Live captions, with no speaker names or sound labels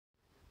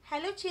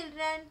Hello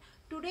children,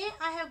 today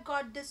I have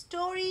got the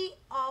story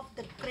of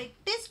the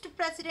greatest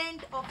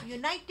president of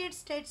United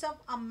States of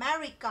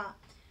America.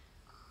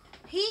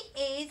 He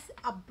is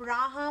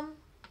Abraham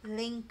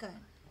Lincoln.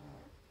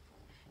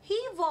 He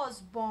was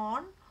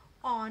born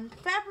on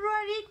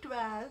February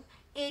 12,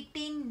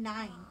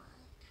 1809.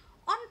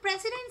 On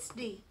President's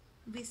Day,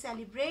 we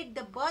celebrate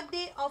the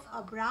birthday of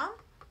Abraham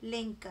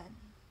Lincoln.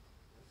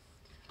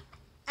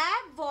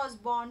 Ab was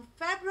born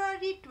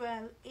February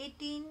 12,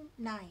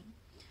 1809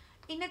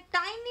 in a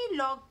tiny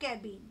log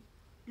cabin.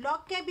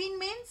 Log cabin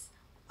means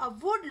a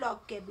wood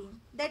log cabin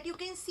that you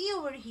can see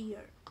over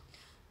here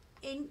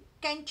in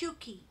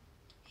Kentucky.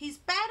 His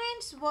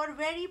parents were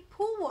very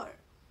poor.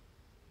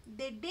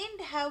 They didn't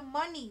have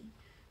money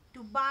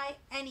to buy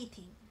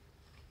anything.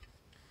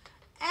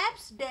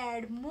 Ab's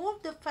dad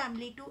moved the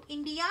family to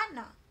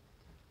Indiana.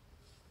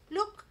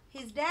 Look,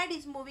 his dad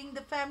is moving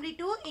the family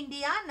to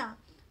Indiana.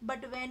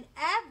 But when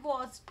Ab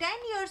was 10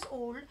 years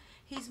old,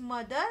 his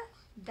mother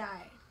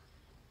died.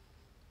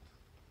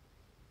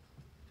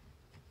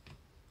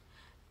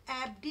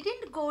 Ab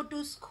didn't go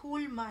to school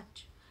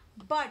much,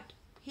 but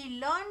he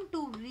learned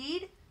to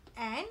read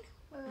and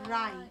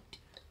write.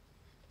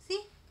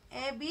 See,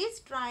 Ab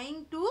is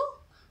trying to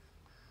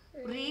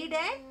read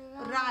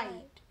and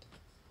write.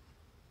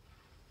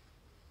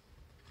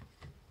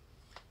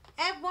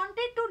 Ab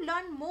wanted to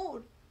learn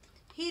more.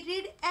 He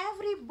read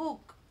every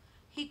book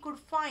he could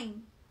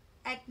find.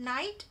 At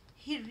night,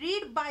 he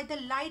read by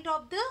the light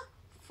of the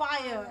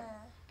fire.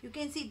 You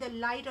can see the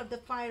light of the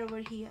fire over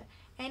here.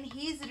 And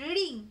he is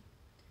reading.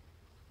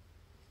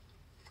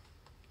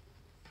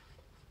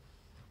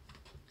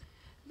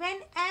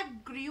 When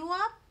Ab grew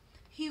up,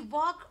 he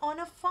worked on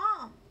a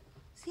farm.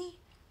 See,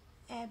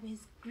 Ab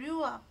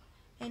grew up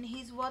and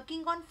he's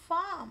working on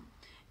farm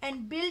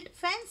and built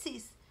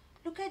fences.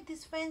 Look at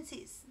these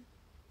fences.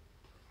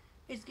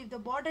 It's give the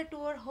border to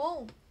our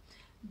home.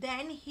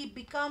 Then he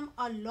become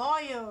a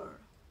lawyer.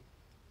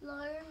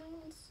 Lawyer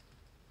means?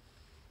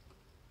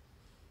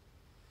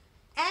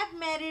 Ab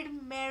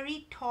married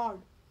Mary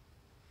Todd.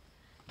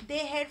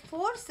 They had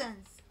 4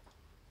 sons.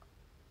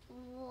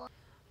 What?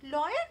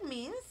 Lawyer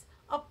means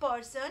a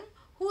person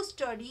who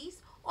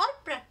studies or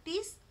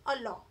practice a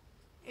law.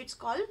 It's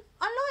called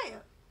a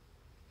lawyer.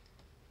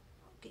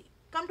 Okay,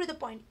 come to the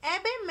point.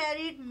 Abe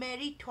married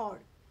Mary Todd.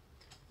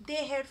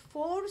 They had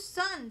 4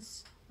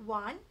 sons.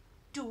 1,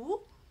 2,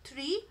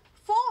 3,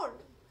 4.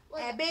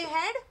 Abe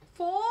had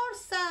 4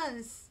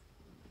 sons.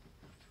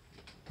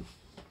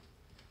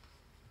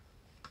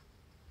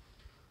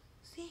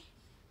 See,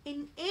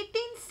 in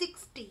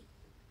 1860,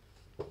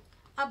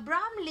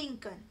 Abraham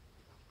Lincoln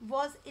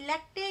was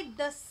elected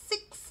the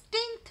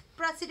 16th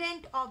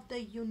President of the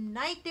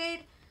United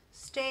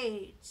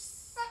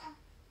States.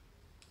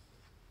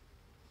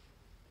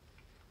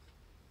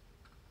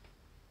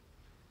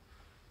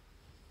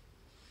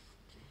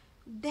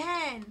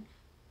 Then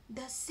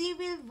the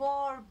Civil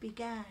War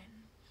began.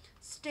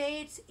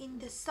 States in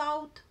the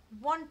South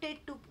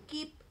wanted to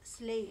keep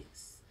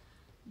slaves.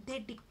 They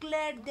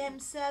declared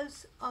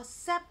themselves a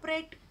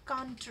separate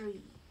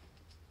country.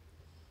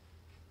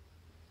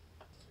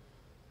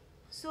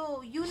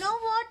 So, you know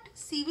what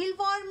Civil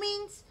War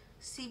means?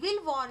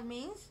 Civil War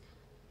means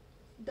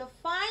the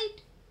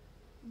fight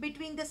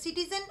between the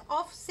citizens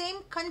of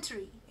same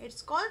country.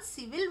 It's called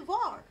Civil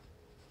War.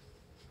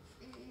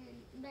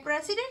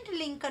 President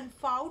Lincoln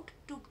fought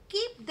to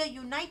keep the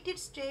United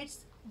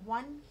States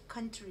one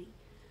country.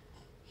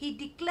 He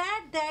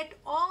declared that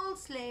all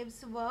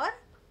slaves were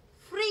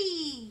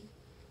free.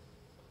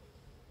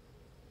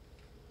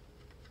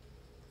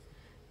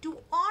 To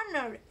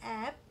honor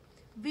Ab,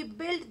 we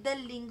built the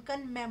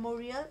Lincoln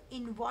Memorial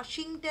in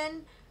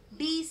Washington,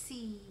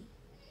 D.C.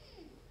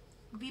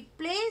 We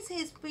place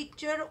his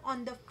picture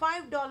on the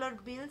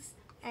 $5 bills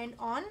and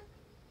on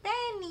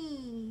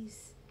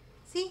pennies.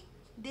 See,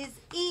 this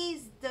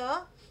is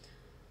the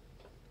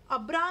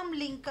Abraham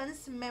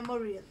Lincoln's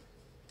Memorial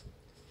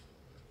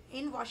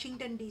in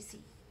Washington, D.C.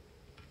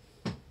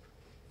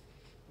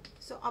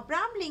 So,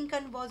 Abraham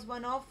Lincoln was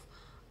one of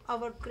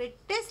our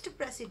greatest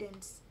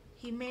presidents.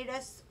 He made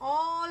us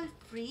all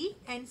free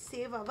and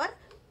save our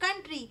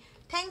country.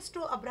 Thanks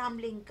to Abraham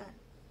Lincoln.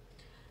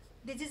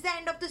 This is the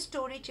end of the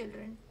story,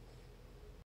 children.